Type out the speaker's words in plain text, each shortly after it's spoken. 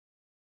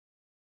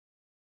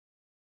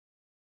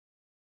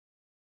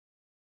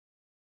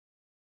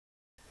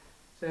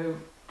So,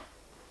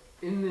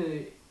 in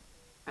the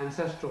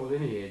ancestral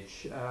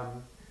lineage,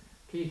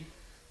 Keith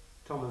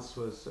Thomas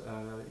was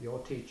your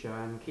teacher,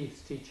 and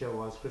Keith's teacher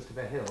was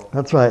Christopher Hill.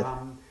 That's right.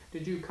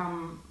 Did you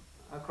come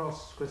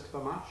across Christopher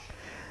much?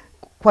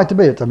 Quite a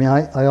bit. I mean,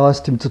 I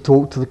asked him to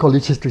talk to the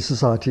College History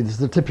Society. This is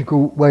the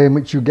typical way in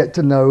which you get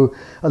to know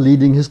a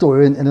leading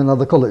historian in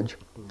another college.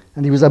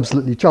 And he was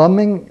absolutely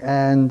charming,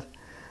 and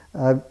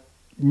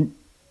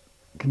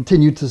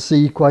continued to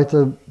see quite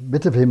a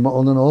bit of him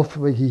on and off.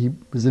 He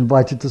was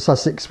invited to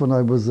Sussex when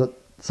I was at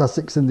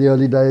Sussex in the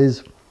early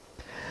days.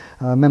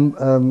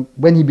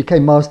 When he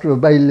became Master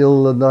of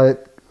Balliol and I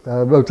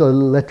wrote a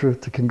letter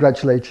to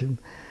congratulate him,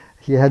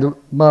 he had a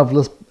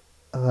marvellous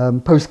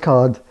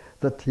postcard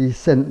that he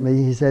sent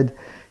me. He said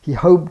he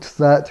hoped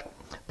that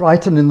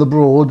Brighton in the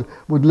Broad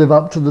would live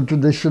up to the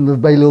tradition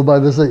of Balliol by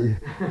the Sea.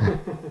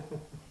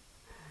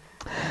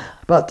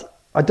 But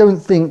I don't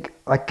think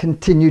I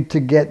continued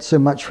to get so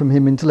much from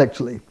him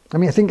intellectually. I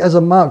mean, I think as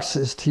a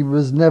Marxist, he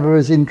was never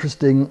as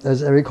interesting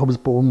as Eric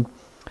Hobsbawm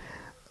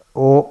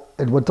or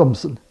Edward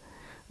Thompson,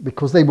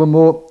 because they were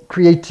more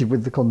creative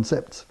with the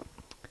concepts.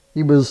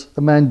 He was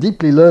a man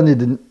deeply learned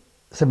in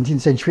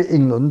 17th century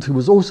England who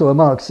was also a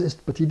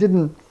Marxist, but he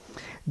didn't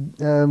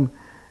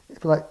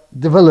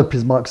develop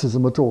his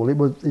Marxism at all.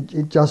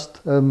 It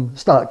just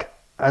stuck,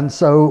 and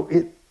so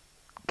it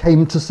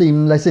came to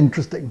seem less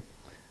interesting.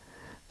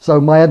 So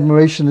my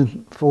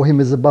admiration for him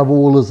is above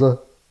all as a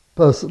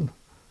person.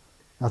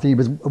 I think he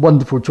was a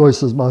wonderful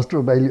choice as Master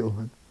of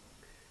Balliol.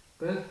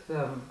 Both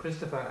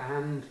Christopher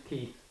and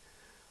Keith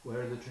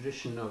were in the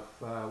tradition of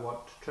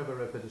what Trevor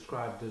Roper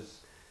described as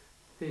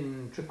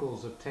thin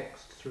trickles of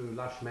text through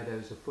lush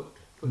meadows of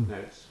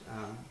footnotes.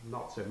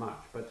 Not so much,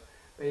 but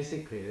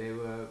basically they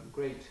were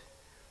great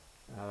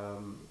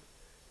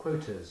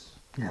quoters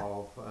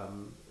of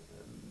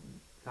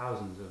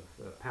thousands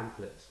of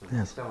pamphlets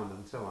and so on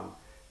and so on.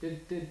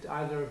 Did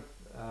either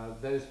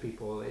of those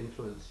people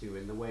influence you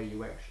in the way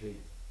you actually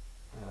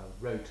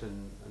wrote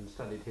and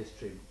studied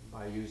history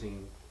by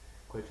using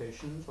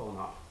quotations or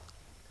not?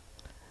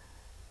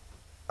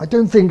 I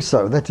don't think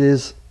so. That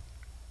is,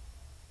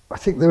 I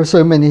think there are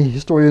so many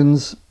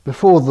historians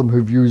before them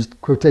who've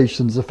used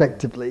quotations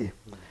effectively.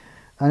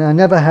 And I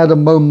never had a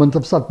moment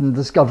of sudden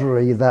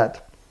discovery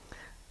that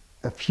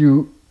a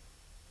few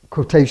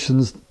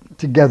quotations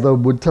together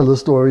would tell a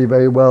story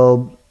very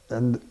well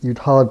and you'd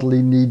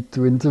hardly need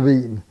to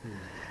intervene.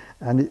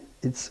 And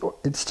it's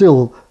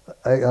still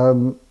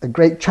a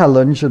great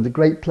challenge and a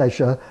great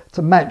pleasure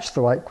to match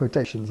the right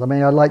quotations. I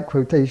mean, I like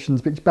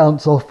quotations which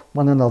bounce off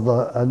one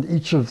another, and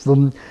each of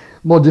them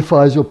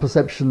modifies your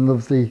perception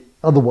of the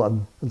other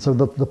one, and so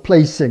the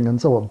placing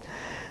and so on.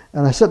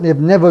 And I certainly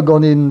have never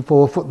gone in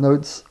for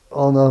footnotes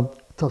on a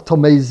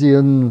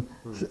Thomasian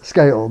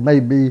scale.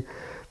 Maybe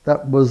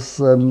that was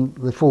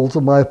the fault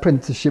of my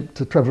apprenticeship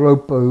to Trevor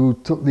Roper, who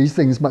took these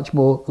things much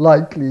more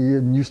lightly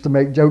and used to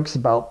make jokes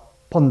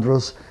about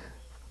ponderous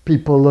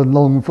people and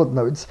long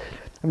footnotes,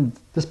 and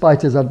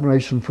despite his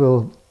admiration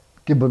for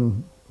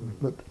Gibbon.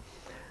 But,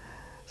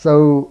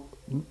 so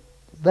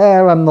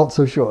there I'm not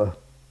so sure.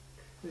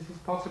 This is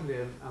possibly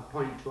a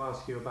point to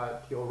ask you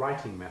about your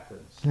writing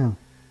methods. Yeah.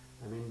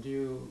 I mean, do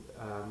you,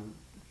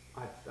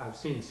 I've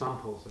seen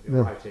samples of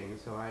your writing,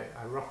 so I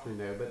roughly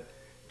know, but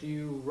do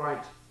you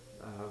write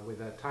with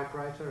a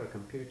typewriter, a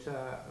computer?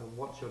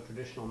 What's your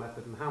traditional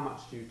method, and how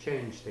much do you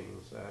change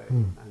things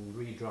and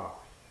redraft?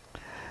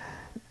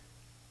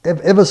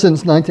 Ever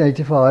since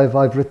 1985,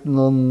 I've written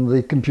on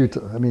the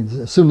computer. I mean,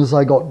 as soon as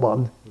I got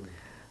one,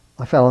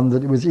 I found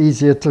that it was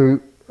easier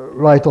to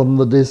write on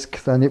the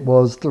disk than it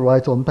was to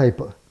write on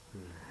paper.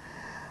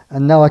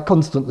 And now I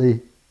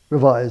constantly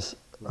revise.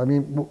 I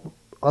mean,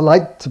 I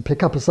like to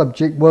pick up a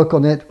subject, work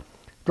on it,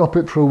 drop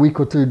it for a week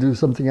or two, do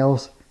something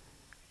else,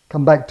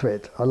 come back to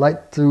it. I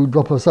like to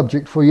drop a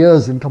subject for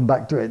years and come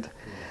back to it.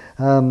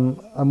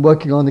 I'm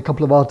working on a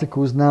couple of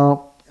articles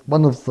now.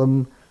 One of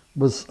them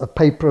was a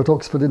paper at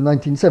Oxford in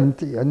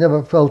 1970. I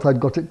never felt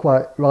I'd got it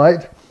quite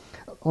right.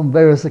 On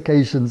various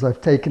occasions I've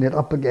taken it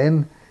up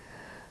again.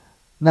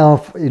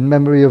 Now, in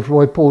memory of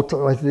Roy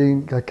Porter, I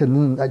think I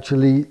can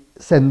actually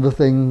send the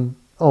thing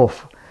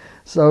off.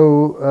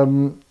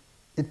 So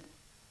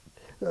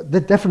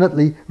they're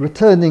definitely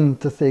returning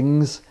to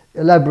things,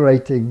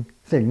 elaborating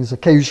things,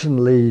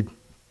 occasionally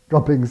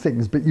dropping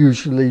things, but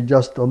usually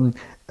just on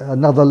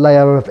another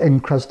layer of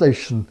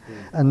encrustation.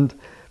 And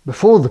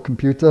before the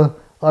computer,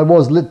 I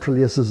was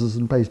literally a scissors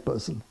and paste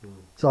person.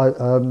 So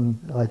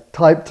I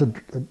typed,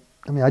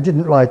 I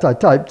didn't write, I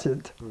typed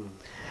it.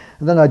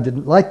 And then I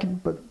didn't like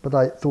it, but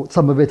I thought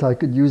some of it I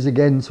could use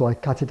again, so I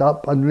cut it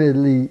up, and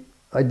really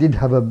I did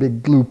have a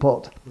big glue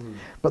pot.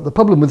 But the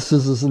problem with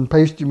scissors and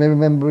paste, you may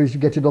remember, is you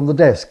get it on the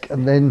desk,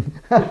 and then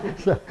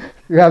so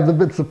you have the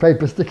bits of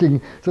paper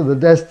sticking to the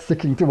desk,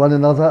 sticking to one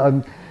another,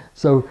 and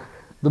so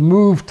the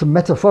move to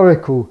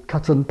metaphorical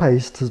cut and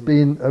paste has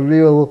been a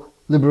real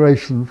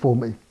liberation for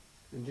me.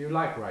 And do you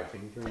like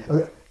writing? Do you enjoy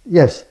it?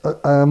 Yes,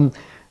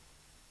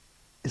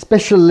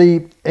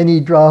 especially any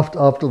draft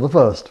after the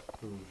first.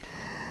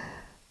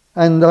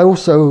 And I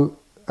also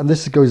and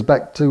this goes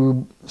back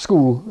to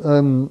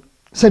school,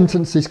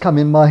 sentences come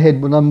in my head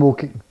when I'm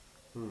walking.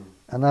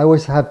 And I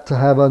always have to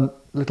have a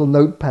little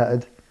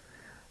notepad.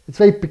 It's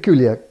very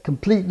peculiar.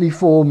 Completely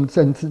formed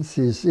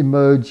sentences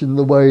emerge in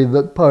the way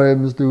that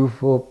poems do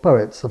for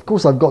poets. Of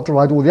course, I've got to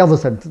write all the other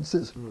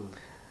sentences.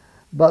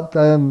 But,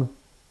 so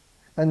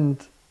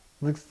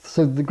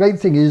the great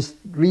thing is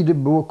read a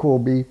book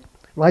or be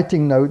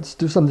writing notes,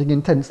 do something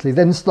intensely,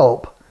 then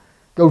stop,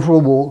 go for a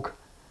walk,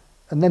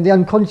 and then the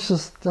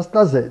unconscious just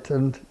does it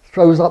and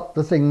throws up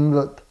the thing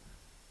that,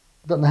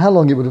 I don't know how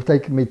long it would have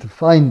taken me to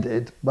find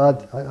it,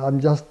 but I'm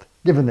just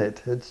given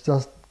it. It's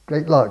just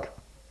great luck.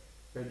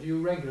 So do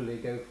you regularly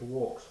go for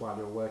walks while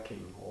you're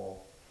working, or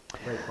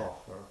break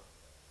off? Or?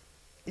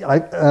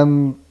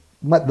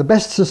 The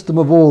best system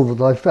of all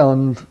that I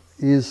found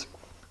is,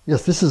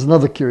 yes, this is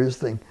another curious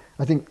thing.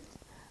 I think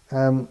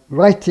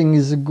writing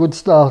is a good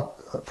start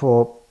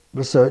for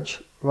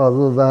research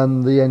rather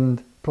than the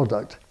end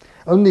product.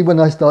 Only when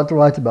I start to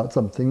write about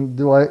something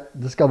do I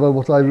discover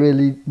what I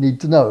really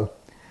need to know.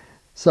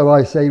 So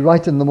I say,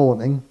 write in the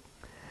morning.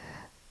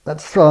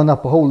 That's thrown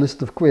up a whole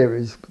list of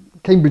queries.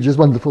 Cambridge is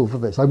wonderful for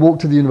this. I walk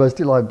to the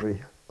university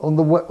library.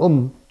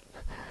 On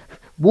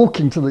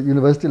walking to the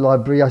university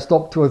library, I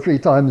stop 2 or 3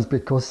 times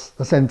because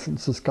a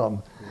sentence has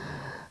come.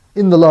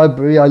 In the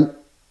library, I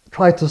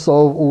try to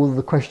solve all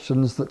the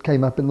questions that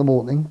came up in the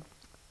morning.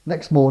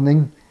 Next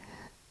morning,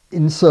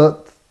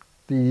 insert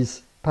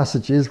these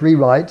passages,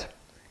 rewrite,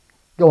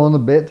 go on a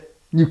bit,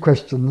 new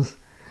questions,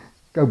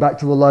 go back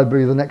to the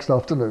library the next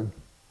afternoon.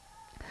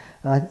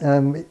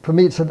 For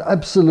me, it's an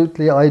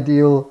absolutely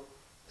ideal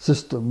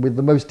system, with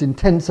the most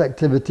intense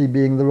activity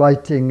being the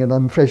writing, and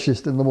I'm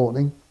freshest in the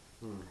morning.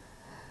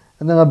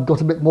 And then I've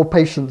got a bit more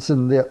patience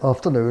in the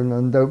afternoon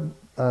and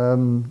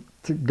don't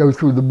to go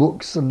through the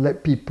books and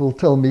let people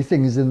tell me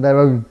things in their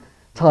own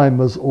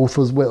time, as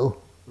authors will.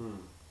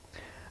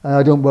 And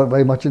I don't work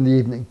very much in the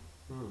evening.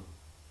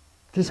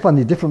 It's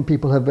funny, different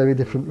people have very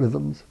different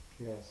rhythms.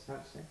 Yes,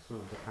 that's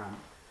excellent, account.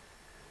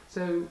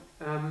 So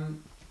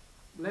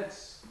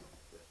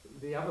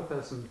the other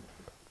person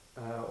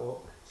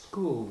or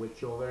school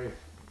which you're very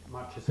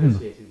much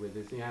associated with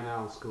is the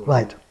Annales School,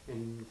 right,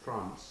 in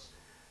France.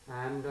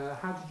 And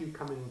how did you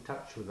come in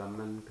touch with them,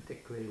 and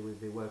particularly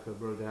with the work of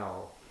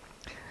Brodel?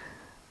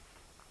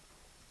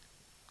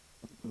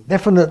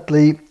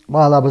 Definitely,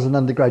 while I was an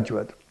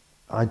undergraduate,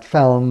 I'd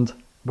found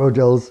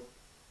Brodel's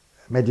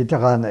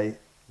Méditerranée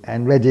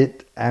and read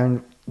it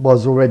and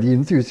was already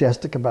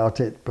enthusiastic about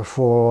it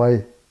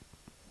before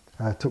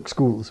I took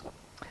schools.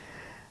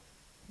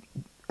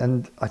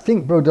 And I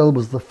think Brodel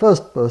was the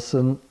first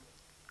person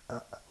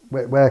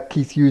where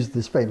Keith used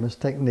this famous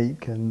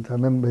technique, and I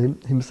remember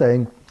him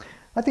saying,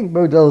 I think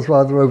Brodel's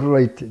rather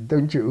overrated,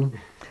 don't you?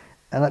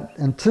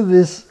 And to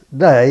this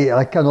day,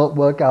 I cannot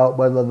work out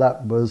whether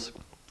that was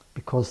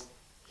because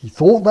he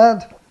thought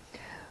that,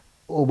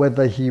 or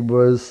whether he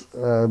was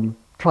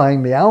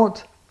trying me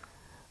out,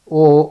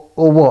 or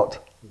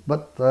what.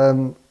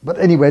 But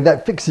anyway,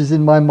 that fixes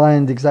in my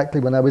mind exactly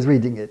when I was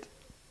reading it.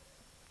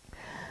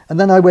 And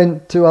then I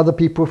went to other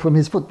people from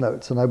his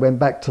footnotes, and I went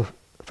back to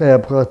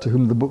Fabre, to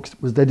whom the book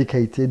was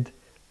dedicated,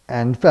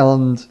 and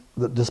found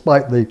that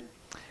despite the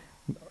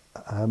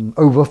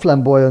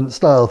over-flamboyant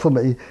style for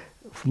me,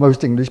 for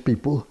most English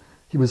people,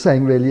 he was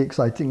saying really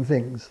exciting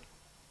things.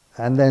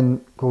 And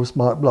then, of course,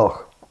 Mark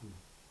Bloch.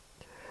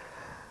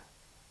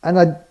 And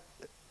I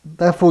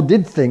therefore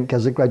did think,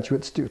 as a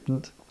graduate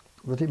student,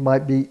 that it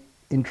might be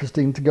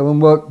interesting to go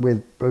and work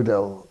with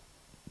Brodel.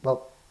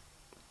 But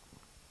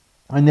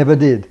I never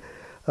did.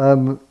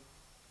 The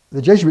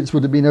Jesuits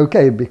would have been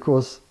okay,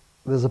 because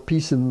there's a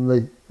piece in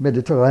the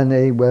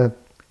Méditerranée where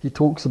he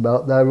talks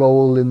about their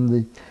role in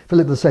the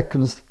Philip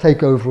II's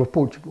takeover of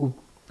Portugal.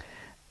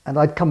 And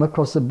I'd come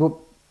across a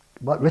book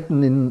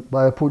written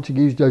by a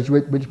Portuguese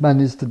Jesuit which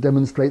managed to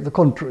demonstrate the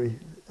contrary.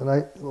 And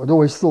I'd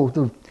always thought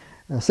of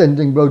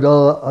sending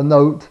Brodel a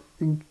note.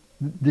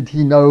 Did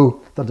he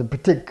know that a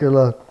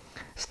particular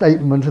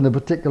statement in a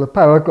particular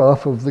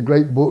paragraph of the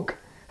great book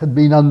had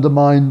been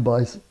undermined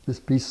by this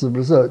piece of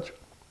research?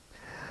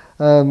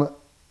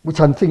 Which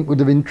I think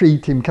would have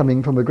intrigued him,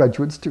 coming from a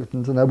graduate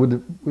student, and I would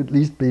have at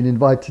least been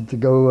invited to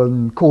go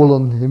and call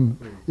on him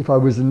if I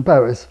was in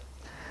Paris.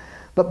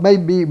 But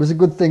maybe it was a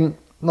good thing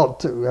not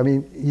to. I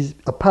mean, he's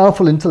a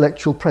powerful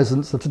intellectual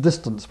presence at a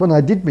distance. When I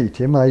did meet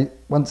him, I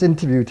once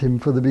interviewed him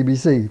for the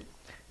BBC,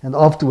 and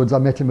afterwards I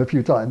met him a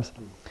few times.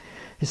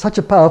 He's such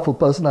a powerful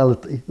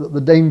personality that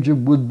the danger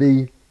would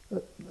be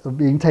of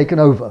being taken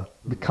over,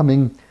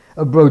 becoming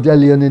a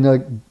Brodelian in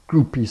a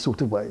groupie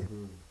sort of way.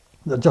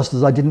 Just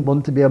as I didn't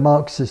want to be a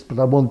Marxist, but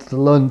I wanted to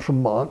learn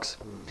from Marx.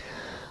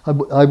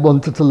 I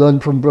wanted to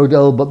learn from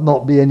Brodel, but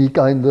not be any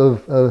kind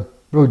of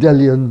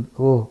Brodelian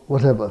or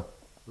whatever.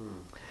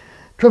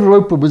 Trevor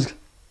Roper was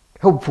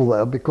helpful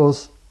there,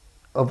 because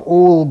of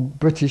all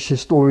British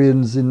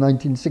historians in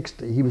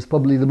 1960, he was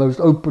probably the most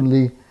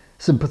openly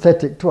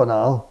sympathetic to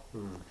Annales,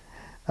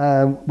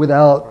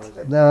 without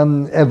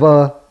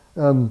ever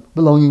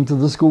belonging to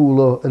the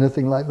school or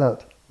anything like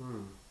that.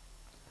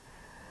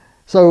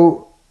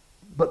 So,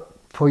 but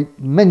for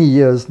many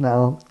years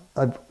now,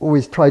 I've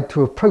always tried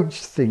to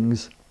approach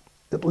things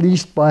at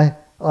least by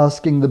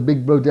asking the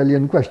big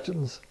Brodelian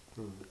questions,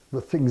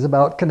 the things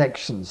about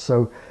connections.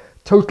 So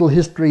total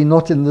history,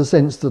 not in the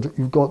sense that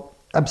you've got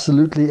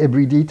absolutely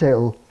every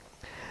detail,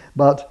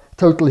 but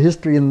total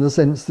history in the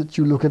sense that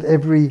you look at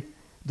every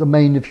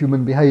domain of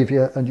human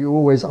behavior and you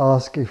always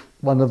ask if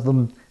one of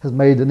them has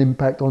made an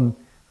impact on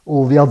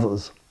all the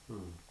others.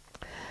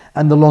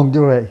 And the longue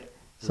durée.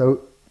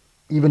 So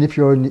even if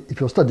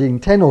you're studying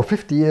 10 or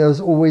 50 years,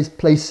 always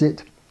place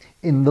it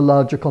in the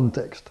larger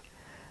context.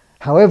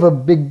 However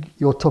big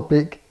your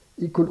topic,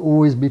 it could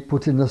always be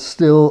put in a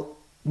still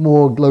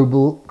more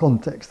global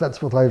context.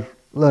 That's what I've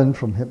learned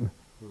from him.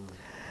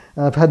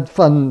 I've had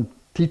fun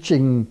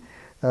teaching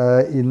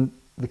in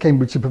the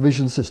Cambridge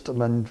supervision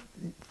system, and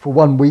for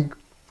 1 week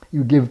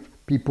you give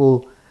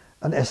people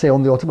an essay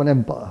on the Ottoman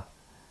Empire,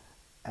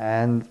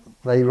 and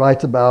they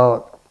write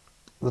about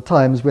the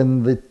times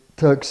when the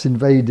Turks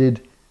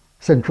invaded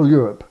Central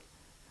Europe.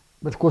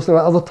 But of course there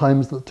are other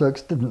times that the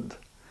Turks didn't.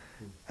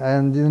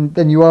 And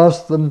then you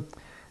ask them,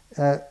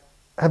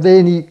 have they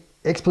any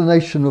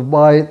explanation of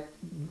why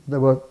there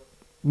were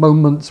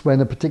moments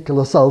when a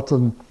particular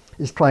sultan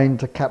is trying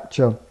to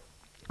capture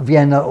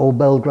Vienna or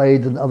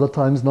Belgrade and other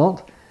times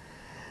not?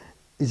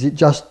 Is it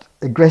just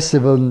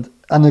aggressive and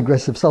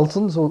unaggressive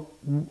sultans, or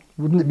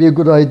wouldn't it be a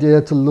good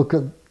idea to look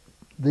at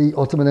the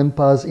Ottoman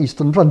Empire's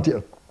eastern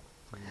frontier?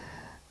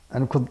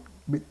 And of course,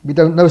 we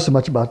don't know so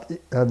much about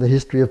the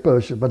history of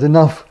Persia, but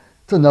enough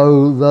to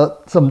know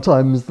that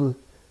sometimes the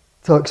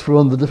Turks were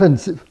on the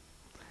defensive.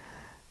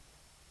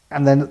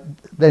 And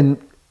then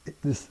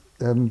this,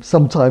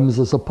 sometimes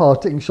as a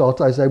parting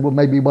shot, I say, well,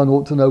 maybe one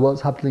ought to know what's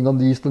happening on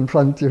the eastern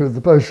frontier of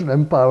the Persian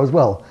Empire as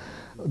well.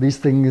 These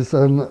things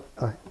can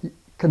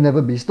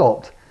never be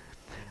stopped.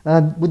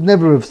 And would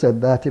never have said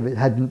that if it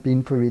hadn't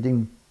been for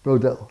reading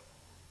Brodel.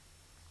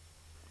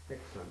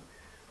 Excellent.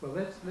 Well,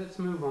 let's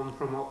move on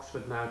from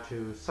Oxford now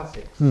to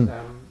Sussex.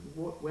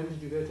 When did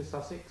you go to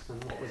Sussex,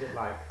 and what was it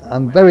like?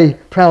 I'm very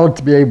proud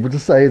to be able to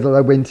say that I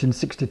went in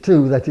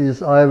 '62. That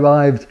is, I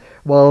arrived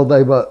while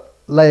they were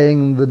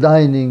laying the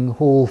dining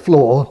hall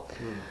floor.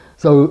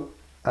 So,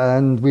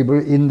 and we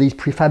were in these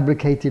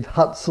prefabricated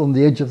huts on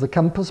the edge of the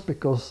campus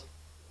because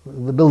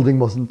the building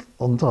wasn't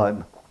on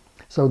time.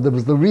 So there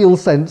was the real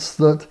sense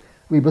that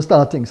we were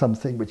starting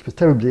something, which was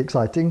terribly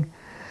exciting.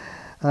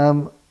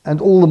 And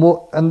all the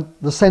more, and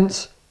the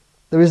sense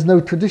there is no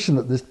tradition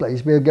at this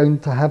place. We are going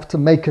to have to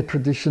make a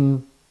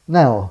tradition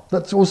now.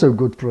 That's also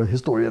good for a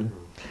historian.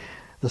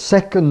 The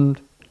second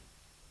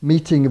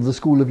meeting of the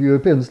School of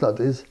European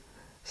Studies,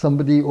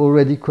 somebody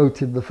already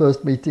quoted the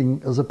first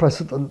meeting as a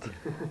precedent,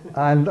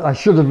 and I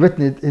should have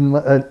written it in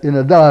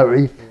a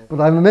diary, but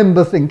I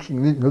remember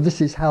thinking, you know, this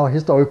is how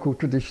historical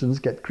traditions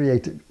get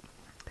created.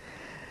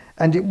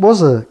 And it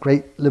was a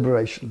great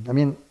liberation. I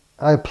mean,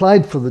 I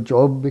applied for the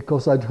job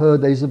because I'd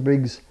heard Asa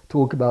Briggs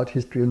talk about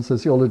history and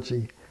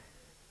sociology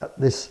at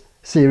this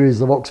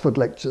series of Oxford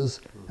lectures,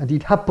 and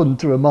he'd happened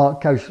to remark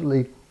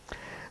casually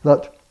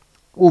that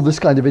all this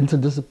kind of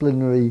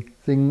interdisciplinary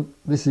thing,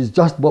 this is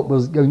just what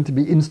was going to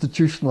be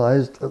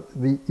institutionalized at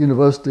the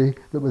university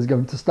that was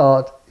going to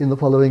start in the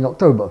following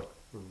October.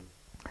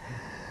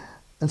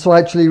 And so I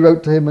actually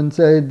wrote to him and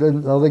said,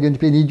 are there going to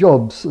be any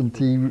jobs? And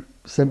he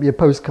sent me a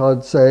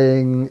postcard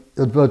saying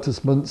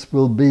advertisements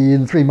will be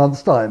in 3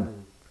 months' time.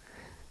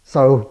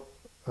 So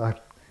I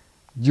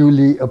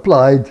duly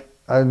applied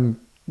and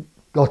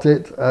got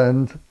it,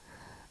 and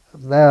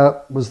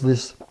there was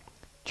this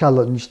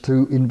challenge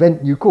to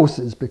invent new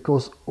courses,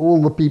 because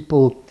all the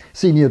people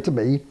senior to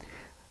me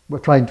were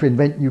trying to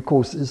invent new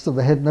courses, so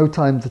they had no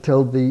time to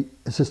tell the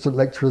assistant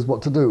lecturers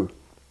what to do.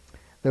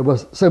 There were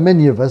so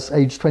many of us,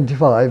 aged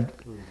 25,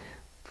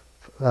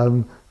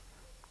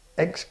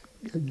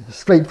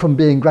 straight from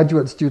being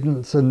graduate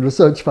students and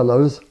research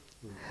fellows,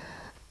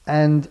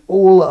 and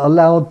all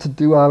allowed to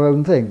do our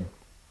own thing.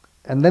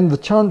 And then the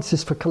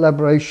chances for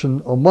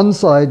collaboration on one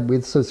side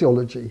with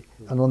sociology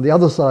and on the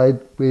other side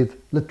with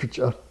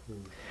literature,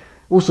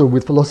 also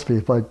with philosophy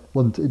if I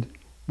wanted,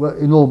 were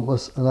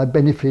enormous, and I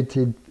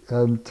benefited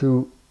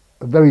to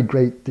a very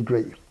great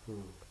degree.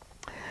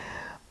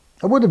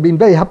 I would have been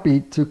very happy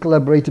to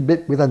collaborate a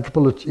bit with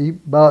anthropology,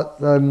 but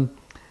the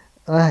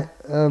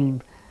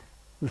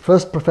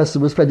first professor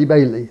was Freddie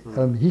Bailey.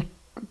 He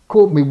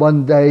caught me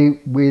one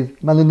day with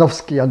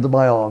Malinowski under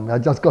my arm. I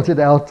just got it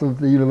out of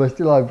the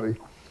university library.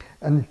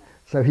 And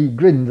so he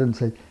grinned and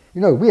said,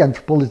 you know, we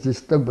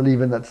anthropologists don't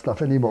believe in that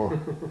stuff anymore.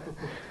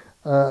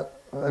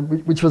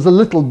 Which was a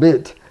little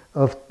bit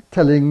of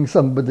telling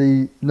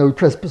somebody no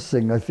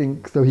trespassing, I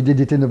think, though he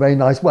did it in a very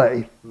nice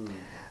way.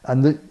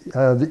 And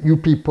that you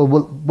people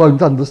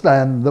won't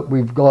understand that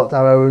we've got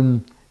our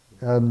own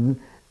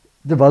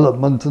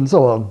development and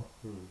so on.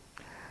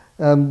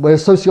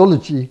 Whereas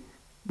sociology,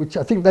 which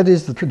I think that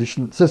is the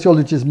tradition,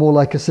 sociology is more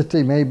like a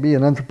city maybe,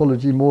 and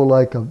anthropology more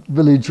like a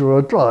village or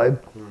a tribe.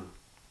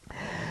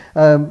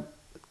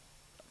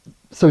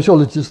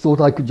 Sociologists thought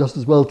I could just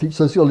as well teach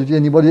sociology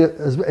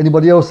as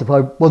anybody else if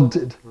I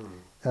wanted.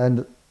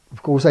 And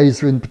Of course,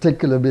 Asa in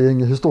particular,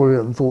 being a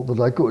historian, thought that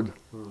I could.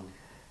 Mm.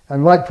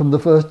 And right from the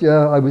first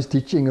year, I was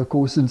teaching a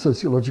course in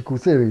sociological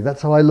theory.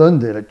 That's how I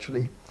learned it,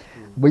 actually,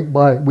 week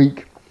by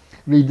week,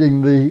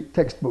 reading the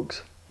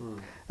textbooks.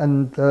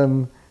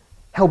 And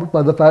helped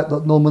by the fact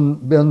that Norman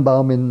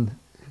Birnbaum, in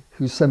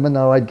whose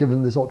seminar I'd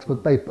given this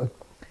Oxford paper,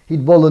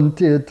 he'd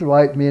volunteered to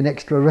write me an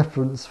extra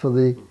reference for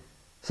the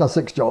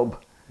Sussex job,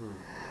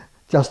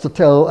 just to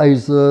tell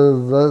Asa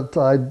that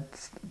I'd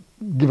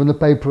given a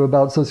paper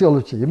about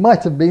sociology. It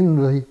might have been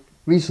the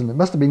reason. It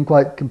must have been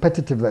quite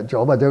competitive, that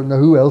job. I don't know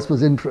who else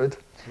was in for it.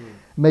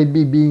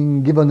 Maybe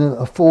being given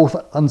a fourth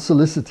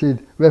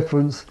unsolicited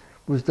reference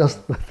was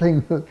just the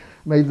thing that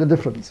made the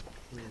difference.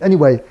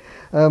 Anyway,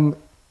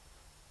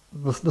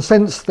 the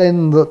sense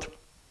then that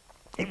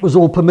it was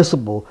all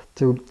permissible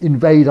to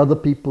invade other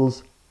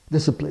people's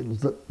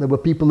disciplines, that there were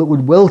people that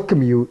would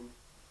welcome you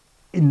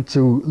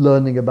into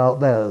learning about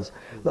theirs,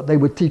 that they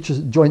would teach a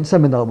joint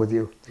seminar with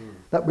you.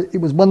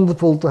 It was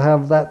wonderful to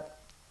have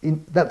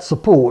that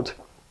support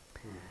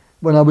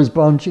when I was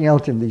branching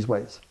out in these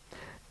ways.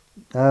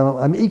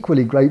 I'm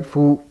equally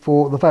grateful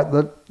for the fact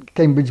that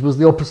Cambridge was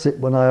the opposite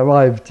when I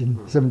arrived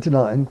in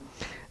 '79,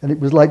 and it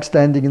was like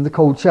standing in the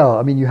cold shower.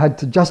 I mean, you had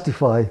to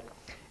justify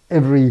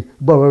every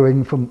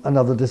borrowing from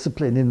another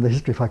discipline in the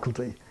history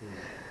faculty.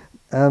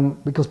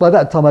 Because by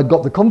that time I'd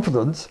got the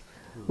confidence,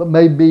 but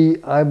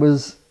maybe I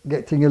was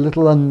getting a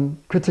little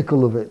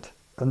uncritical of it.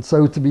 And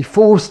so to be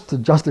forced to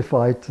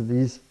justify to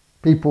these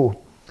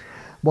people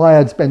why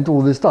I'd spent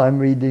all this time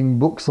reading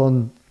books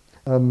on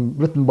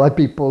written by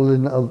people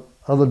in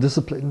other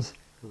disciplines,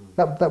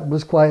 that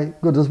was quite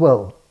good as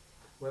well.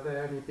 Were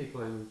there any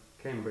people in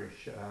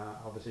Cambridge,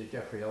 obviously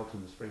Geoffrey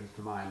Elton springs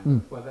to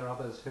mind, were there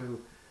others who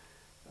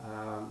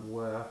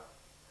were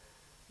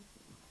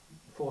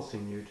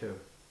forcing you to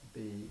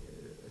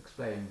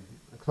explain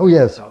oh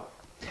yes, yourself?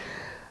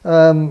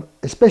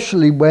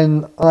 Especially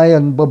when I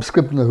and Bob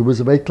Scribner, who was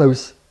a very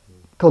close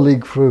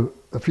colleague for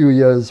a few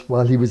years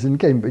while he was in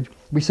Cambridge,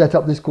 we set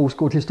up this course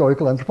called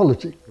Historical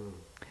Anthropology.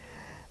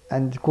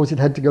 And of course it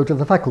had to go to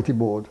the faculty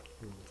board.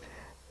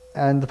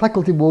 And the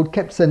faculty board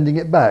kept sending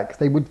it back.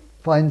 They would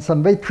find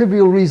some very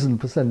trivial reason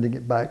for sending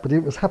it back, but it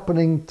was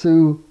happening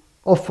too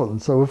often.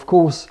 So of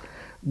course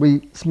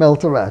we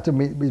smelt a rat,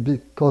 and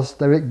because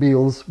Derek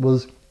Beales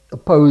was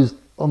opposed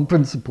on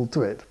principle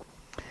to it.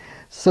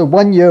 So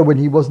one year when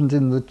he wasn't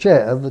in the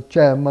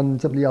chairman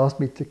simply asked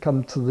me to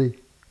come to the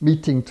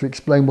meeting to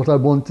explain what I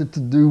wanted to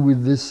do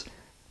with this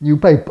new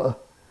paper.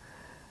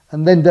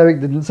 And then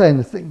Derek didn't say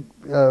anything.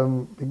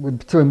 It would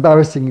be too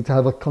embarrassing to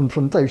have a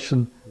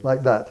confrontation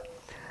like that.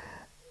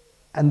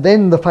 And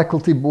then the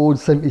faculty board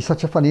sent me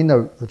such a funny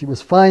note that it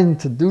was fine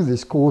to do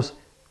this course,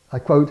 I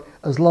quote,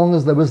 as long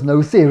as there was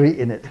no theory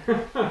in it.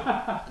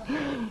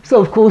 So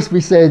of course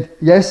we said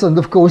yes, and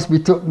of course we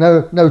took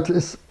no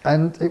notice,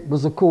 and it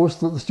was a course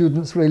that the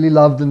students really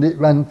loved, and it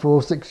ran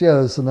for 6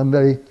 years, and I'm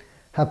very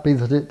happy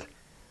that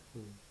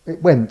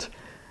it went.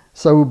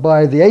 So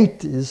by the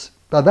 80s,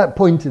 by that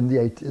point in the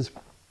 80s,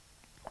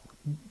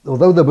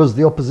 although there was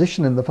the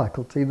opposition in the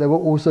faculty, there were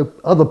also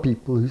other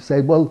people who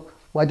said, well,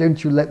 why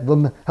don't you let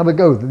them have a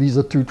go? These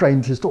are two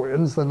trained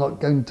historians, they're not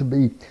going to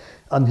be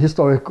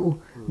unhistorical.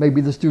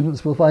 Maybe the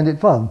students will find it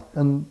fun.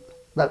 And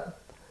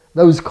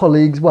those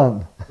colleagues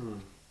won.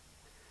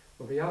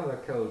 Well, the other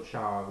cold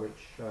shower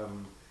which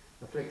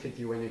afflicted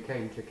you when you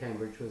came to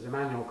Cambridge was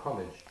Emmanuel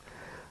College.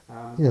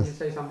 Yes. Can you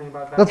say something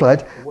about that? That's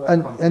right.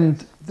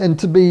 And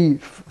to be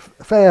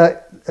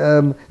fair,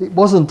 it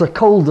wasn't a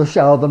colder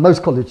shower than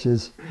most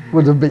colleges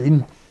would have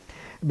been,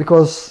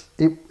 because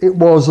it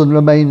was and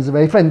remains a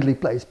very friendly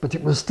place, but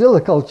it was still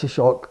a culture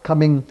shock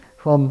coming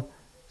from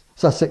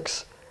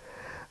Sussex,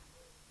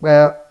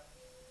 where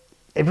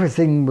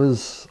everything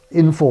was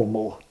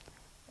informal,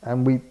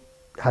 and we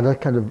had a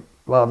kind of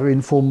rather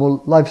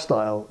informal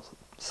lifestyle.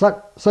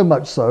 So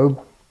much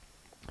so,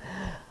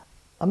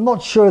 I'm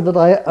not sure that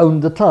I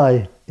owned a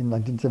tie in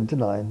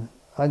 1979.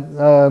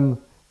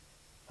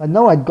 I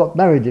know I'd got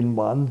married in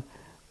one,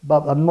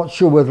 but I'm not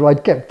sure whether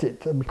I'd kept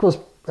it, because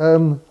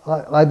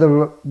I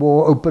either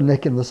wore open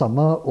neck in the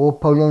summer or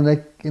polo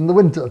neck in the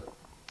winter.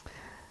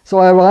 So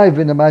I arrive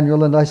in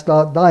Emmanuel and I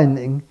start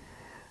dining,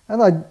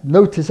 and I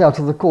notice out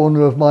of the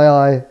corner of my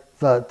eye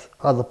that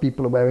other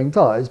people are wearing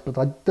ties, but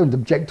I don't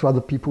object to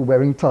other people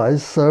wearing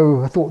ties,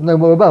 so I thought no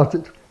more about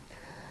it.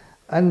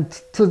 And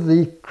to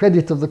the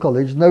credit of the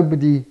college,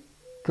 nobody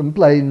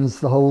complains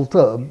the whole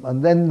term.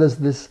 And then there's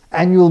this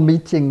annual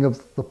meeting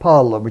of the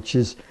parlour, which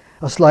is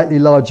a slightly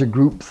larger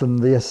group than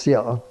the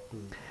SCR.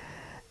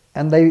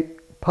 And they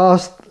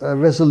passed a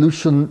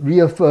resolution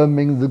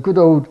reaffirming the good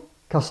old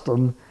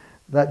custom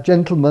that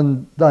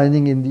gentlemen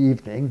dining in the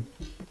evening,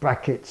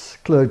 brackets,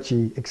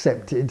 clergy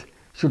accepted,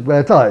 should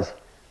wear ties.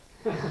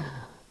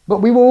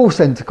 But we were all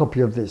sent a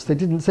copy of this. They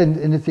didn't send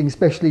anything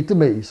specially to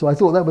me. So I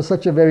thought that was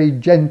such a very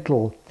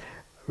gentle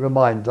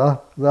reminder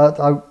that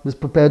I was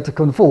prepared to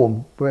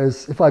conform.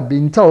 Whereas if I'd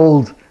been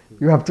told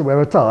you have to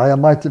wear a tie, I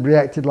might have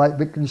reacted like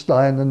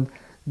Wittgenstein and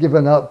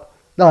given up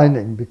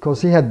dining,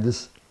 because he had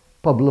this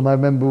problem, I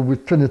remember,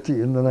 with Trinity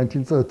in the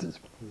 1930s.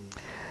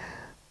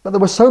 But there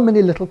were so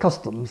many little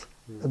customs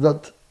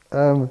that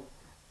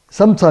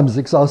sometimes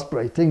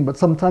exasperating, but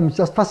sometimes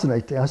just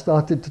fascinating. I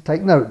started to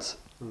take notes.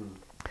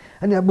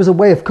 And it was a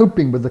way of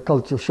coping with the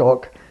culture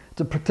shock,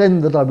 to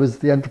pretend that I was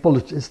the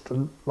anthropologist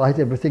and write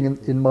everything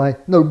in my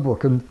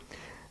notebook. And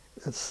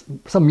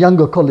some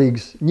younger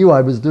colleagues knew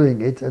I was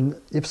doing it, and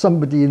if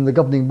somebody in the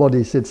governing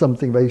body said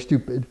something very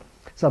stupid,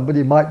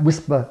 somebody might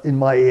whisper in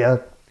my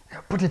ear,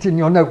 "Put it in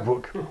your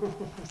notebook."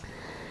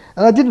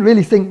 And I didn't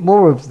really think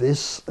more of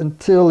this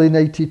until in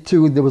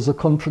 '82 there was a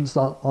conference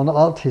on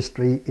art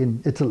history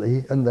in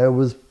Italy, and there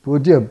was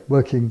Bourdieu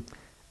working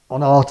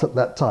on art at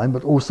that time,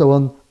 but also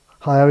on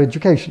higher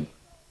education.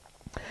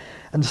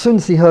 And as soon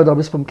as he heard I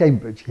was from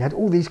Cambridge, he had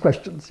all these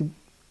questions. He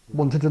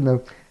wanted to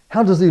know,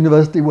 how does the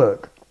university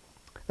work?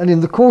 And in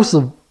the course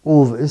of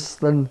all this,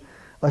 then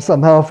I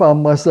somehow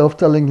found myself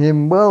telling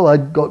him, well,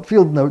 I'd got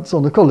field notes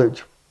on a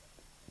college.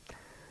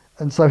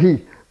 And so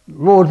he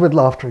roared with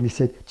laughter and he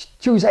said,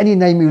 choose any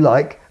name you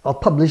like, I'll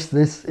publish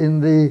this in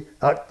the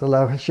Acte de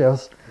la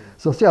Recherche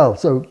Sociale.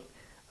 So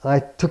I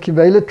took him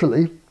very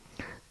literally,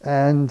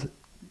 and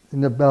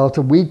in about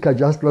a week I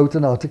just wrote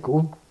an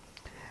article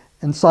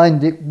and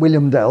signed it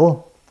William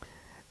Dell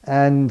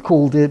and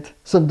called it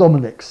St.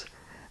 Dominic's,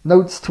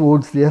 Notes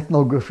Towards the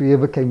Ethnography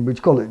of a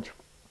Cambridge College.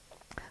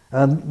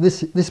 And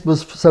this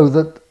was so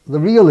that the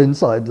real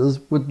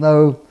insiders would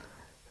know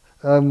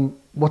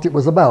what it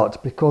was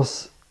about,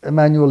 because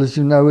Emmanuel, as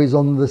you know, is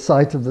on the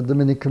site of the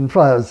Dominican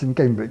friars in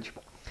Cambridge.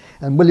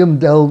 And William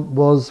Dell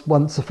was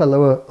once a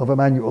fellow of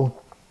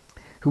Emmanuel,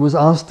 who was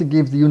asked to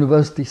give the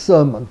university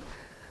sermon.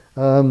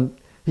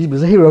 He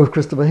was a hero of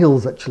Christopher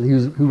Hill's, actually,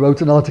 who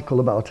wrote an article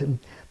about him,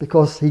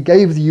 because he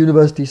gave the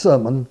university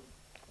sermon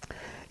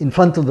in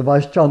front of the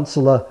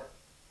Vice-Chancellor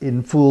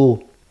in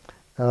full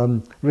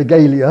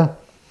regalia,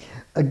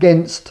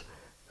 against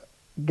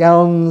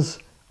gowns,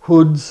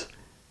 hoods,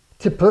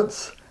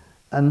 tippets,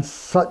 and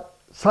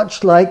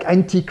such like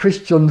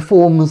anti-Christian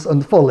forms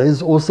and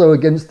follies, also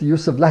against the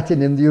use of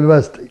Latin in the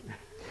university.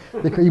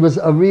 Because he was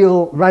a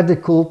real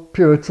radical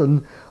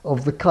Puritan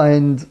of the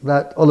kind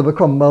that Oliver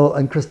Cromwell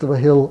and Christopher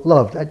Hill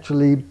loved.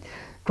 Actually,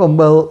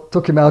 Cromwell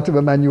took him out of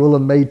Emmanuel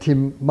and made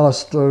him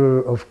Master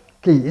of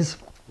Keys,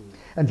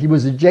 and he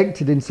was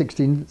ejected in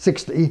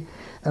 1660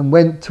 and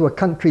went to a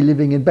country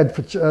living in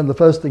Bedfordshire, and the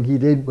first thing he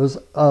did was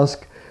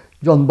ask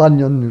John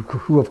Bunyan,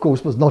 who of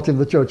course was not in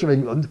the Church of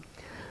England,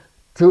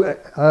 to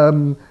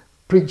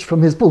preach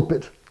from his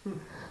pulpit.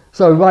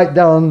 So right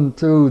down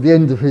to the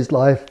end of his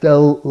life,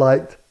 Dell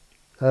liked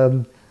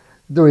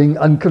doing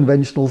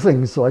unconventional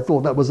things, so I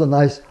thought that was a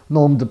nice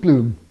nom de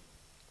plume.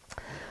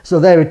 So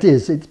there it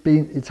is.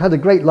 It's had a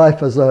great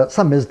life as a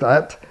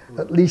samizdat,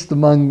 at least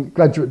among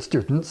graduate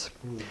students.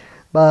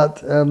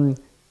 But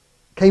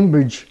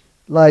Cambridge,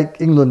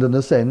 like England in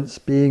a sense,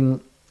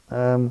 being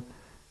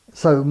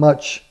so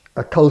much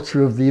a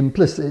culture of the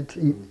implicit,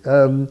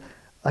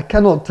 I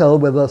cannot tell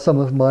whether some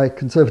of my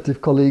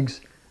Conservative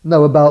colleagues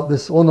know about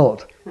this or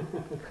not.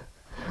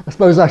 I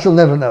suppose I shall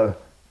never know.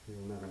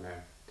 You'll never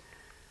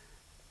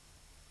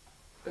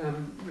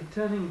know.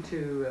 Returning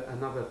to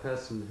another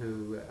person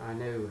who I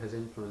know has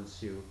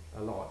influenced you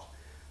a lot,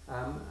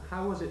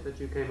 how was it that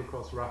you came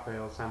across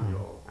Raphael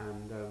Samuel,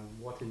 and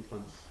what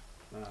influence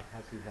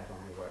has he had on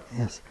your work?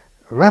 Yes,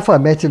 Raphael I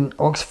met in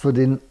Oxford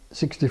in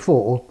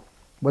 '64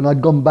 when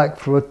I'd gone back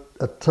for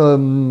a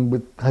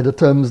term, had a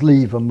term's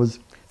leave and was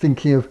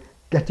thinking of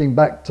getting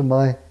back to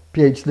my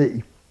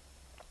PhD.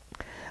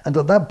 And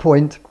at that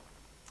point,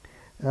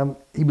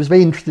 he was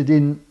very interested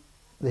in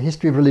the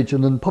history of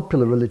religion and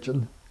popular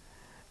religion,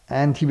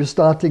 and he was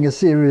starting a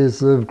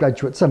series of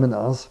graduate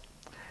seminars,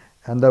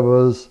 and there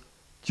was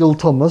Jill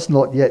Thomas,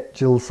 not yet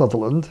Jill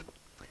Sutherland,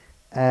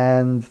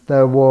 and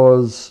there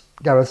was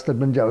Gareth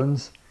Stedman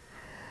Jones,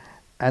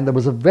 and there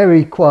was a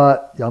very quiet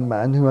young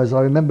man who, as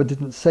I remember,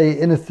 didn't say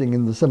anything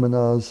in the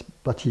seminars,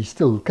 but he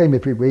still came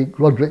every week,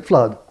 Roderick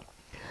Flood.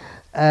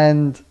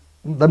 And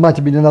there might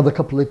have been another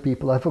couple of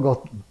people I've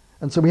forgotten.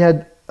 And so we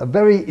had a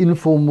very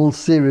informal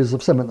series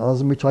of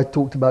seminars in which I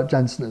talked about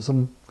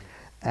Jansenism,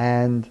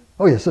 and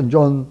and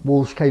John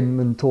Walsh came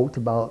and talked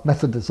about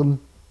Methodism,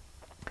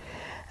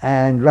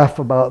 and Raf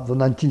about the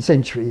 19th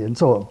century and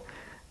so on.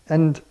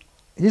 And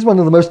he's one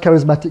of the most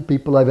charismatic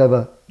people I've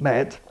ever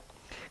met.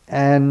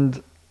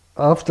 And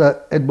after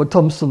Edward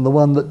Thompson, the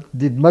one that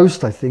did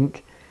most, I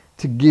think,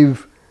 to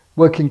give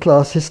working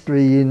class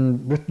history in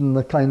Britain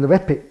a kind of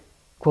epic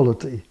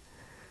quality.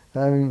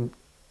 When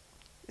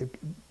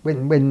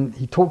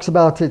he talks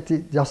about it,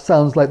 it just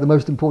sounds like the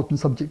most important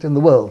subject in the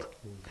world.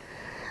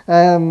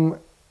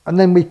 And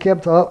then we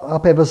kept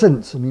up ever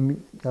since. I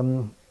mean,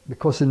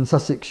 because in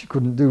Sussex you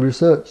couldn't do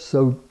research,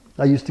 so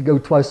I used to go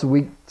twice a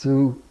week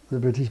to the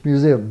British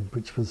Museum,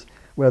 which was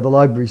where the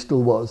library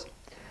still was,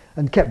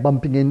 and kept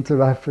bumping into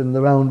Raf in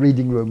the round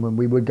reading room, and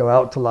we would go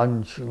out to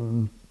lunch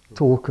and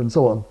talk and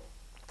so on.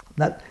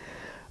 That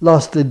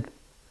lasted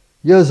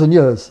years and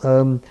years.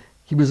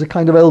 He was a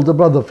kind of elder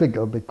brother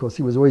figure because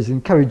he was always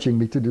encouraging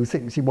me to do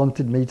things. He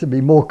wanted me to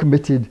be more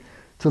committed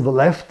to the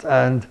left,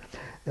 and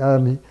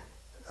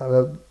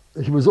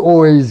he was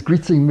always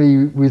greeting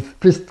me with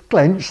fist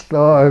clenched,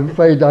 though I'm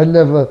afraid I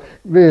never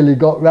really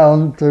got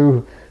round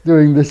to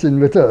doing this in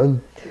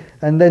return.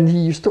 And then he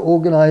used to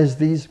organise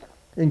these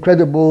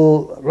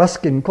incredible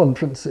Ruskin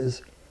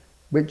conferences,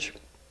 which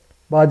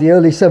by the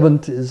early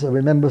 70s, I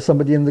remember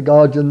somebody in The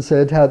Guardian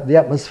said, had the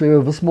atmosphere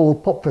of a small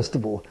pop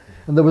festival.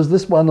 And there was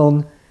this one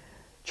on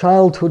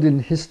childhood in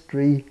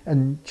history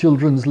and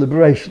children's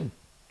liberation.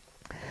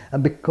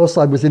 And because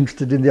I was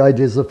interested in the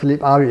ideas of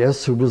Philip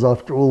Arias, who was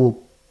after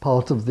all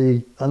part of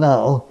the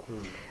Annales,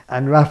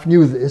 and Raf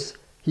knew this,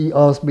 he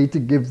asked me to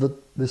give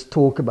this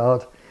talk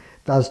about,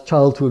 does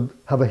childhood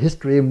have a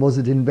history and was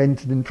it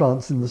invented in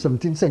France in the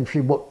 17th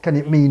century? What can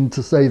it mean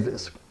to say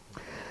this?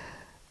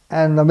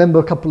 And I remember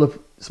a couple of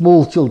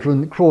small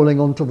children crawling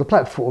onto the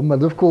platform,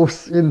 and of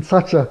course in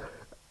such a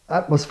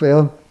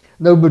atmosphere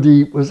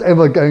nobody was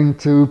ever going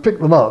to pick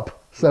them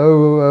up.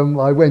 So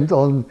I went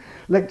on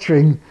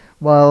lecturing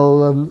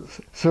while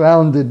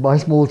surrounded by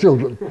small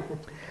children.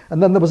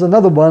 And then there was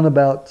another one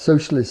about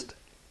socialist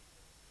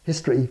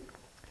history,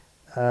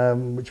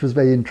 which was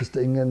very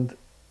interesting.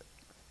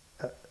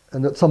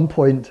 And at some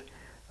point,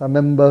 I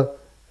remember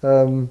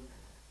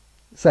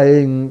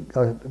saying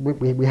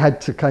we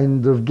had to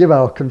kind of give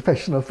our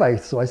confession of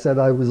faith. So I said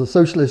I was a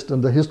socialist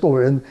and a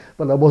historian,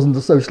 but I wasn't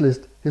a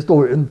socialist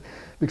historian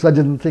because I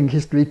didn't think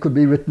history could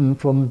be written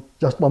from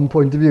just one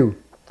point of view.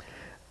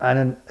 And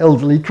an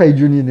elderly trade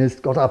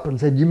unionist got up and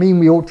said, "You mean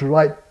we ought to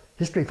write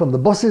history from the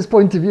boss's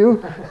point of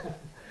view?"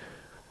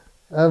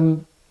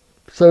 And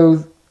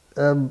those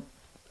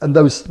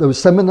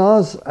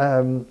seminars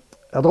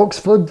at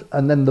Oxford,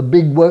 and then the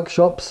big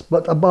workshops,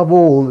 but above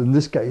all, in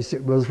this case,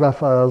 it was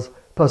Raphael's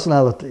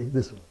personality,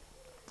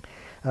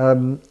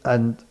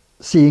 and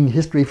seeing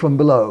history from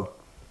below.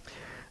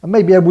 And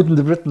maybe I wouldn't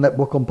have written that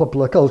book on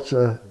popular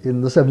culture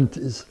in the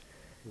 70s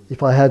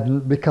if I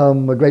hadn't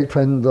become a great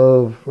friend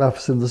of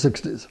Raph's in the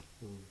 60s.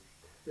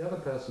 The other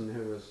person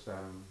who was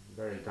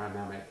very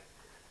dynamic,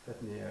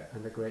 certainly,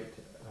 and a great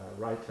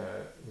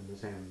writer in the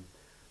same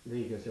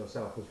league as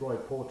yourself was Roy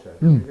Porter.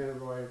 Do you know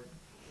Roy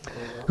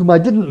Porter? Whom I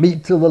didn't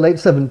meet till the late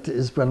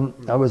 70s when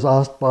I was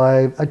asked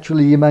by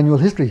actually Emmanuel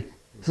History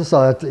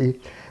Society,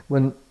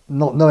 when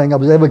not knowing I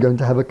was ever going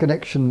to have a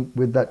connection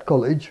with that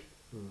college.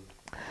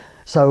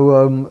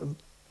 So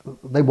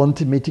they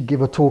wanted me to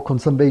give a talk on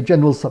some very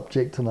general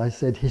subject, and I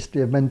said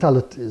history of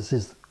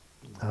mentalities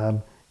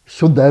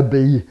should there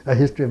be a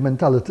history of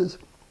mentalities?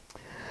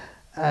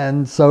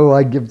 And so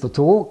I give the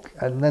talk,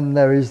 and then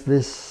there is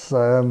this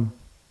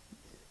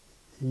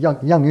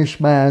youngish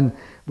man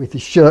with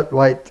his shirt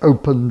right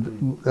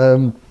open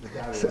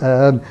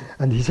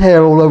and his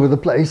hair all over the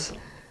place,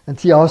 and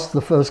he asked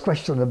the first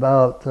question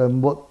about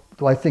what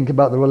do I think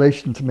about the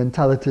relation to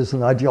mentalities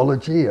and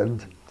ideology,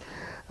 and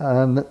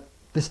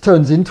this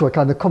turns into a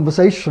kind of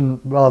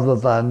conversation rather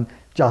than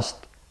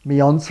just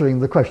me answering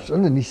the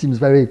question, and he seems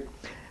very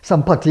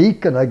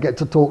sympathetic, and I get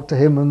to talk to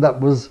him, and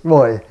that was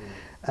Roy.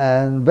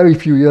 And very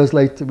few years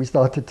later we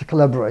started to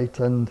collaborate,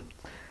 and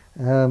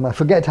I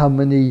forget how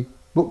many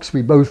books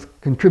we both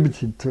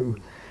contributed to.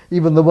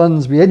 Even the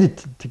ones we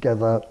edited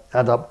together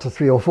add up to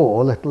 3 or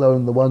 4, let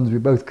alone the ones we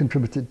both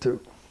contributed to.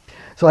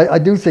 So I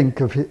do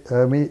think of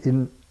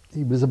him,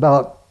 he was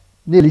about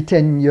nearly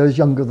 10 years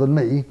younger than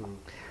me,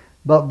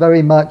 but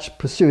very much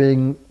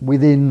pursuing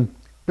within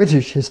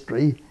British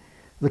history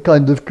the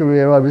kind of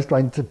career I was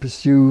trying to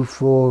pursue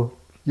for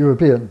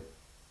European.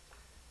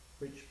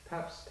 Which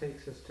perhaps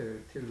takes us to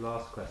 2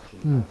 last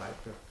questions I'd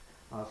like to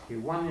ask you.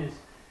 One is,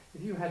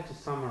 if you had to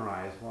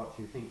summarise what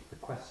you think the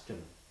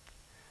question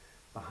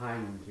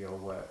behind your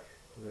work,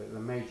 the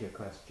major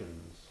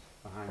questions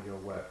behind your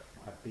work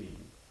have been,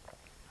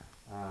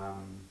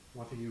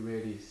 what are you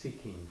really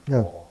seeking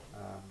for?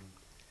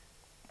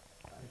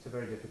 It's a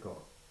very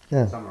difficult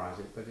to summarise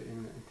it, but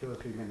in 2 or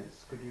 3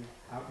 minutes, could you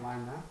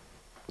outline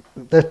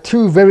that? There are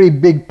 2 very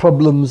big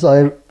problems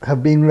I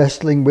have been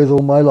wrestling with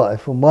all my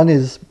life, and one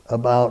is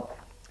about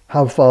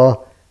how far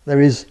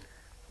there is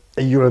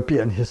a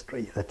European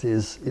history. That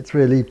is, it's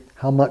really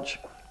how much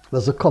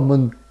there's a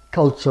common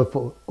culture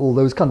for all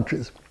those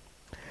countries.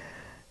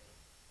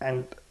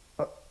 And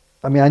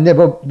I mean, I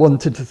never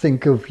wanted to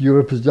think of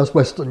Europe as just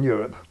Western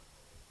Europe.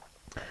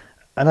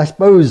 And I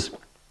suppose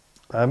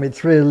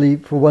it's really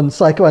for one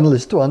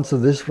psychoanalyst to answer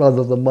this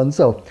rather than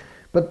oneself.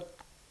 But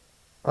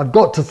I've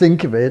got to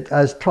think of it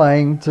as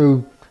trying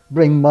to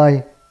bring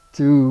my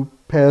 2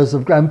 pairs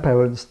of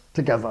grandparents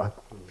together,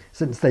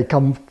 since they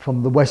come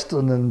from the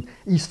western and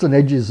eastern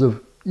edges of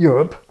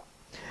Europe.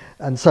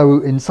 And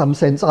so in some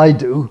sense I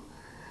do.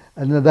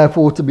 And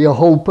therefore to be a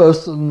whole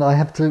person I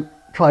have to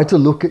try to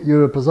look at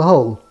Europe as a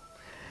whole.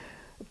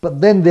 But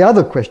then the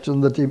other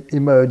question that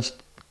emerged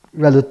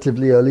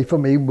relatively early for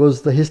me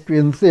was the history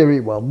and theory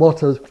one. What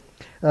has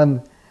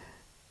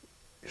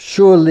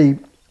surely,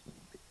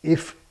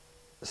 if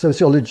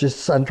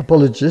sociologists,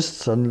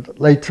 anthropologists, and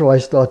later I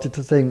started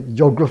to think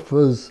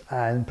geographers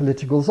and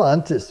political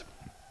scientists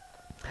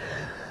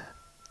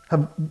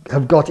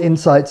have got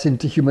insights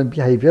into human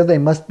behaviour, they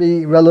must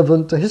be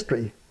relevant to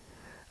history.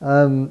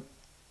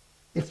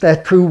 if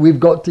they're true, we've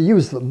got to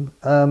use them.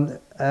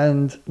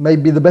 And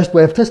maybe the best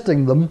way of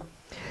testing them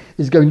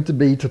is going to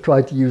be to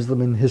try to use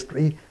them in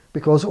history,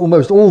 because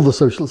almost all the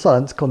social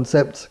science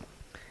concepts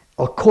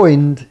are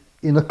coined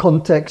in a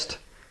context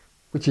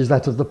which is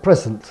that of the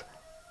present,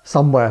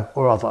 somewhere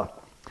or other.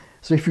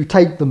 So if you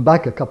take them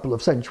back a couple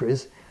of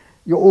centuries,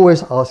 you're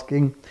always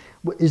asking,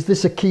 is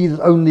this a key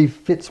that only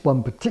fits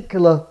one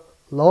particular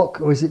lock,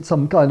 or is it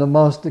some kind of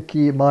master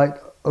key that might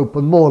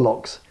open more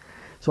locks?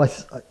 So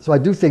I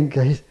do think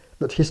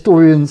that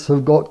historians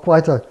have got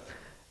quite a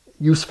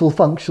useful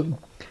function,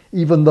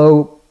 even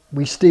though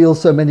we steal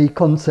so many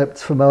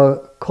concepts from our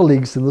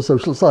colleagues in the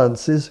social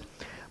sciences.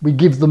 We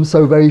give them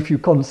so very few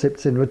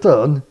concepts in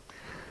return.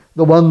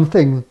 The one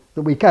thing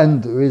that we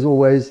can do is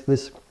always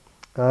this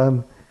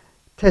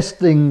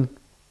testing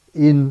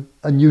in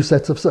a new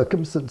set of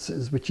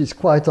circumstances, which is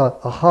quite a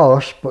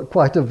harsh but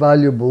quite a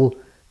valuable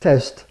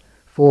test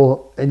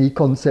for any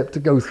concept to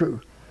go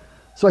through.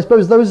 So I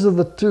suppose those are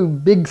the two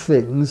big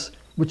things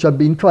which I've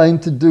been trying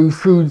to do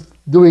through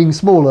doing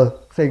smaller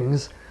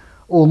things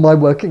all my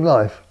working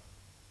life.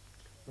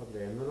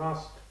 Lovely. And the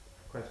last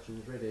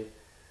question is really,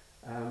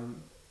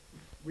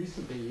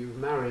 recently you've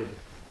married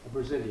a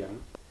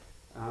Brazilian.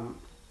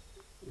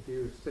 If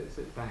you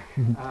sit back,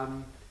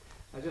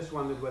 I just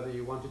wondered whether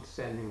you wanted to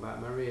say anything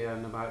about Maria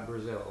and about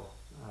Brazil,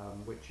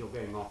 which you're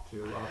going off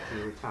to after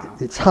you retire.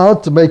 It's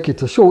hard to make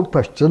it a short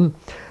question.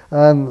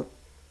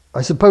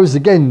 I suppose,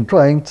 again,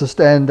 trying to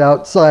stand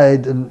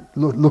outside and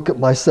look at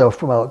myself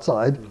from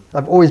outside.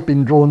 I've always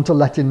been drawn to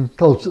Latin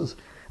cultures.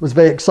 I was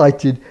very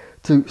excited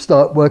to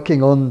start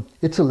working on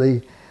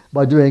Italy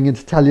by doing an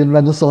Italian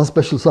Renaissance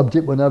special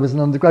subject when I was an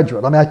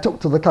undergraduate. I mean, I took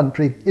to the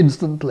country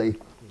instantly,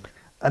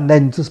 and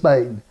then to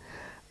Spain.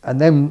 And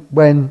then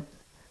when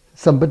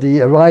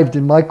somebody arrived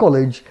in my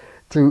college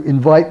to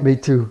invite me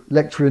to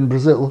lecture in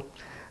Brazil,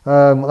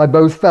 I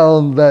both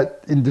found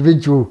that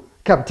individual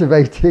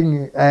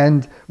captivating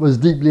and was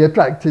deeply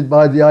attracted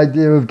by the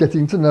idea of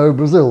getting to know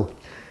Brazil.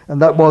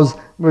 And that was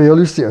Maria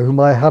Lucia, whom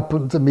I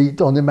happened to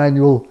meet on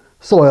Emmanuel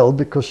soil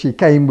because she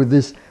came with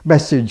this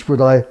message,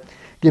 would I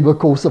give a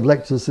course of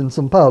lectures in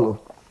São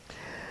Paulo.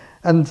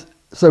 And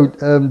so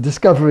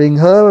discovering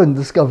her and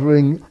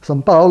discovering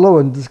São Paulo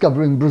and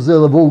discovering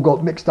Brazil have all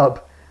got mixed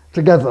up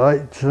together.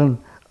 It's an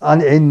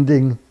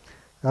unending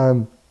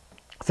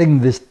thing,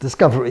 this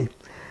discovery.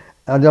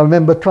 And I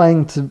remember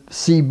trying to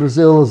see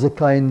Brazil as a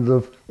kind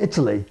of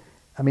Italy.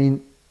 I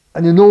mean,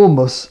 an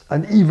enormous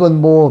and even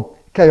more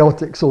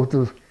chaotic sort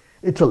of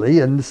Italy,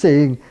 and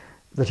seeing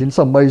that in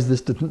some ways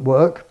this didn't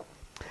work.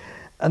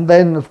 And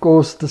then, of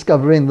course,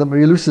 discovering that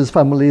Maria Lucia's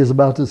family is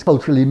about as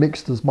culturally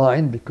mixed as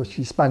mine, because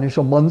she's Spanish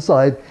on one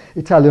side,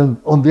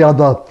 Italian on the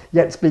other,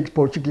 yet speaks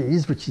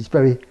Portuguese, which is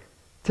very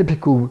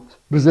typical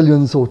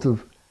Brazilian sort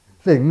of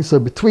thing. So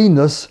between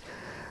us,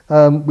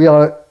 we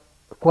are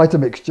quite a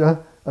mixture.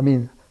 I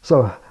mean,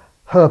 so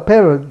her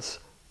parents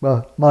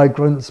were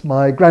migrants,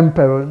 my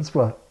grandparents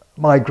were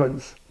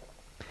migrants.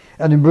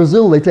 And in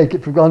Brazil, they take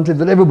it for granted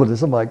that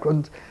everybody's a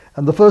migrant.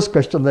 And the first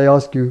question they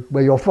ask you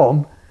where you're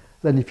from,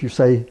 then if you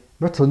say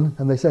Britain,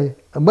 and they say,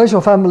 and where's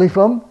your family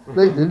from?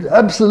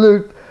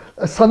 Absolute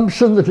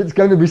assumption that it's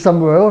going to be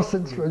somewhere else.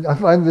 I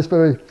find this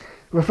very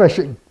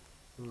refreshing.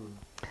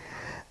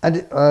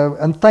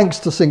 And thanks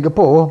to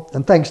Singapore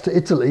and thanks to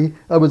Italy,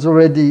 I was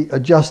already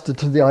adjusted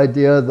to the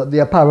idea that the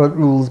apparent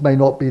rules may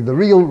not be the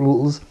real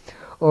rules,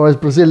 or as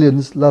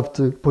Brazilians love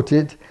to put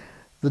it,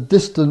 the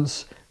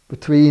distance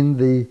between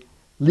the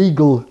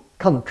legal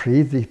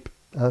country, the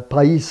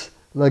país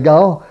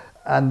legal,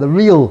 and the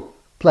real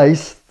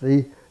place,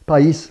 the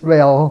país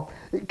real,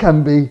 it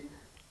can be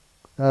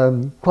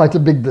quite a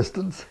big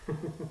distance.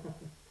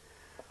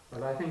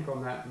 Well, I think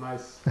on that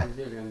nice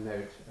Brazilian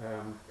note,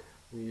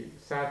 we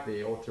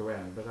sadly ought to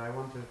end, but I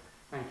want to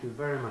thank you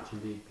very much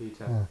indeed,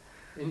 Peter.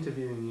 Yeah.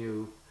 Interviewing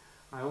you,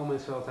 I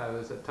almost felt I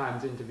was at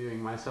times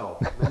interviewing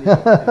myself. Many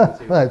of the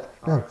things right.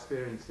 Our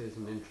experiences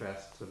and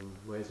interests and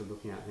ways of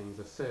looking at things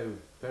are so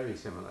very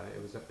similar.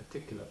 It was a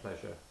particular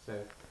pleasure. So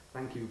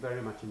thank you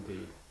very much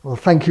indeed. Well,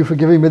 thank you for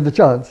giving me the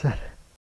chance.